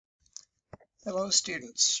Hello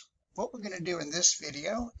students. What we're going to do in this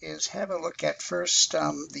video is have a look at first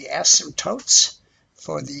the asymptotes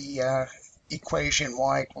for the equation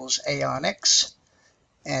y equals a on x,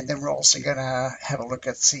 and then we're also going to have a look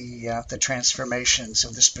at the transformations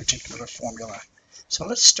of this particular formula. So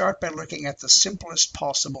let's start by looking at the simplest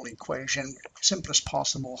possible equation, simplest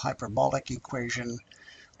possible hyperbolic equation,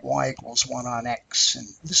 y equals 1 on x, and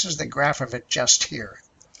this is the graph of it just here.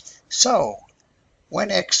 So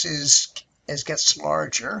when x gets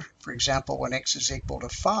larger, for example, when x is equal to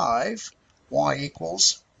 5, y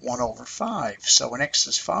equals 1 over 5. So when x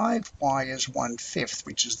is 5, y is 1/5,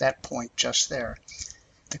 which is that point just there.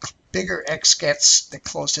 The bigger x gets, the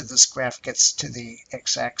closer this graph gets to the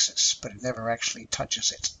x-axis, but it never actually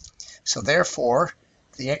touches it. So therefore,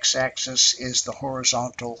 the x-axis is the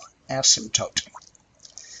horizontal asymptote.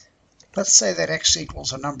 Let's say that x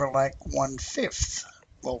equals a number like 1/5.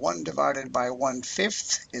 Well, 1 divided by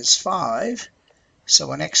 1/5 is 5. So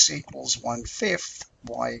when x equals 1/5,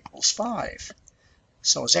 y equals 5.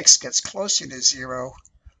 So as x gets closer to 0,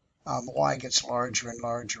 y gets larger and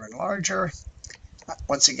larger and larger.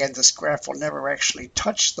 Once again, this graph will never actually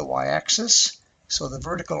touch the y-axis. So the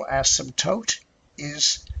vertical asymptote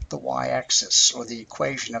is the y-axis, or the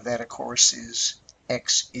equation of that, of course, is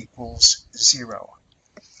x equals 0.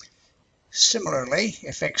 Similarly,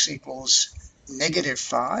 if x equals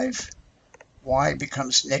 -5, y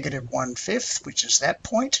becomes -1/5, which is that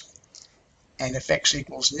point. And if x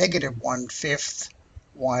equals -1/5,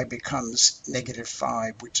 y becomes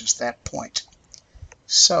 -5, which is that point.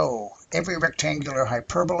 So every rectangular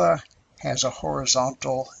hyperbola has a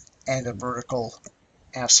horizontal and a vertical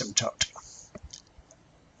asymptote.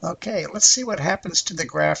 Okay, let's see what happens to the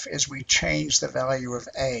graph as we change the value of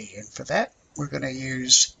a. And for that, we're going to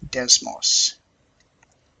use Desmos.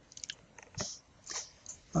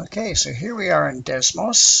 Okay, so here we are in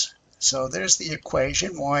Desmos. So there's the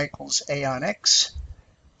equation, y equals a on x,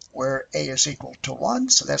 where a is equal to 1.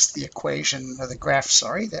 So that's the equation, or the graph,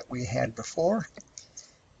 sorry, that we had before.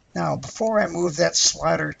 Now, before I move that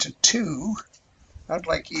slider to 2, I'd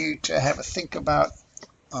like you to have a think about,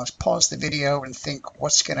 pause the video and think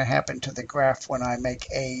what's going to happen to the graph when I make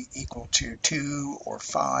a equal to 2 or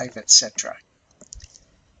 5, etc.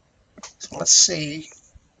 So let's see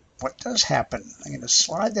what does happen. I'm going to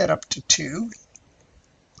slide that up to 2.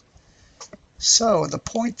 So the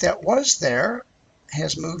point that was there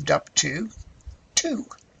has moved up to 2.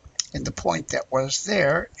 And the point that was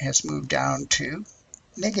there has moved down to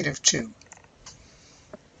 -2.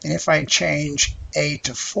 And if I change a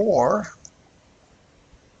to 4,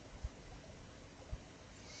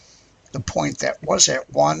 the point that was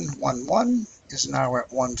at 1, 1, 1 is now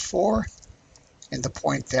at 1, 4. And the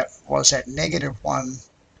point that was at -1,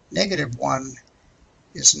 -1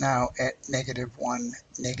 is now at -1,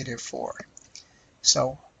 -4.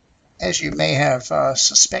 So, as you may have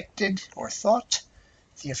suspected or thought,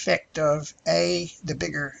 the effect of a,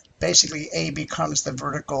 basically a becomes the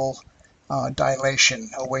vertical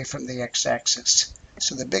dilation away from the x-axis.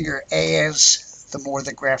 So the bigger a is, the more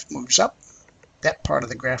the graph moves up. That part of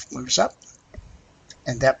the graph moves up,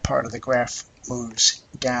 and that part of the graph moves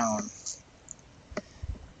down.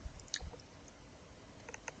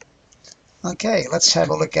 Okay, let's have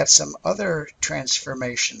a look at some other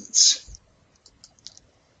transformations.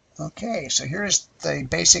 Okay, so here's the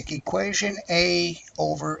basic equation, a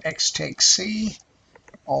over x takes c,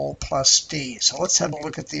 all plus d. So let's have a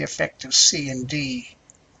look at the effect of c and d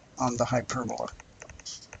on the hyperbola.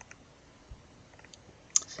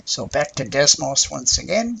 So back to Desmos once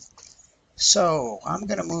again. So I'm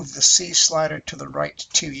going to move the c slider to the right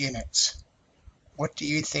 2 units. What do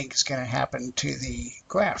you think is going to happen to the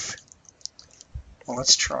graph? Well,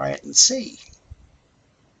 let's try it and see.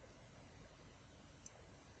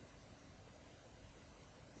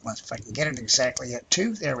 If I can get it exactly at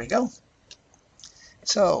 2, there we go.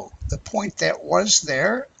 So the point that was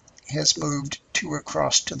there has moved 2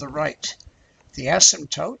 across to the right. The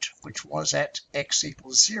asymptote, which was at x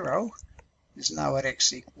equals 0, is now at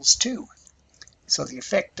x equals 2. So the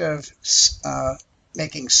effect of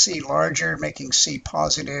making c larger, making c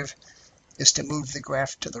positive, is to move the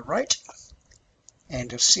graph to the right.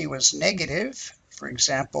 And if c was negative, for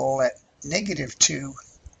example, at -2,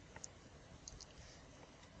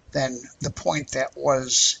 then the point that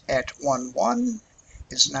was at 1, 1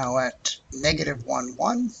 is now at -1,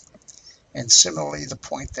 1. And similarly, the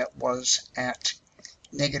point that was at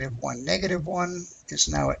 -1, -1 is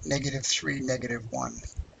now at -3, -1.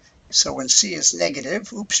 So when c is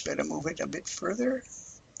negative, oops, better move it a bit further.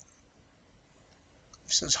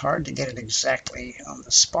 This is hard to get it exactly on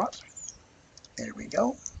the spot. There we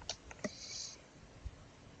go.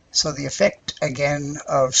 So the effect again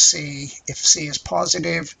of C. If C is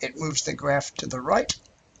positive, it moves the graph to the right.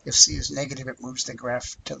 If C is negative, it moves the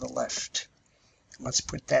graph to the left. Let's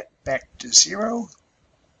put that back to 0.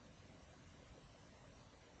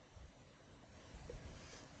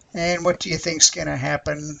 And what do you think is going to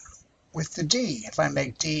happen with the D? If I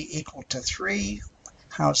make D equal to 3,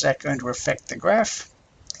 how's that going to affect the graph?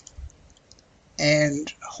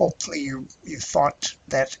 And hopefully you thought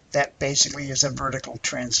that that basically is a vertical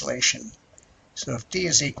translation. So if D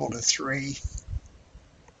is equal to 3,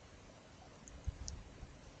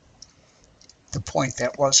 the point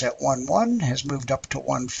that was at 1, 1 has moved up to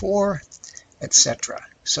 1, 4, etc.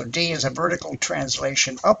 So D is a vertical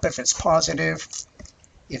translation up if it's positive.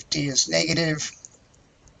 If D is negative,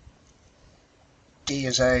 D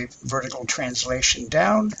is a vertical translation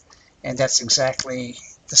down, and that's exactly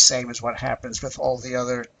the same as what happens with all the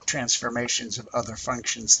other transformations of other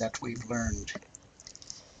functions that we've learned.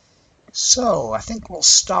 So I think we'll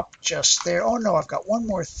stop just there. Oh no, I've got one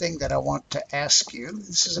more thing that I want to ask you.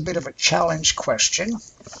 This is a bit of a challenge question.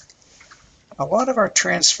 A lot of our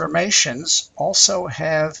transformations also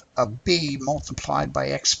have a b multiplied by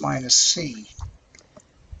x minus c.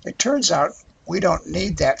 It turns out we don't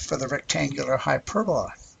need that for the rectangular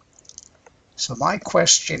hyperbola. So my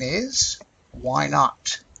question is, why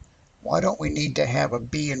not? Why don't we need to have a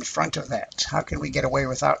b in front of that? How can we get away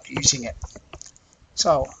without using it?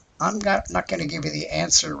 So I'm not going to give you the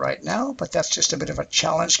answer right now, but that's just a bit of a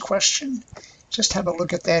challenge question. Just have a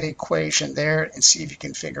look at that equation there and see if you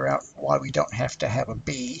can figure out why we don't have to have a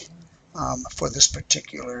b for this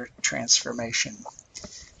particular transformation.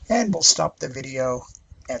 And we'll stop the video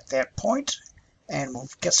at that point, and we'll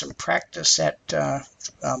get some practice at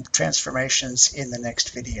transformations in the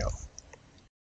next video.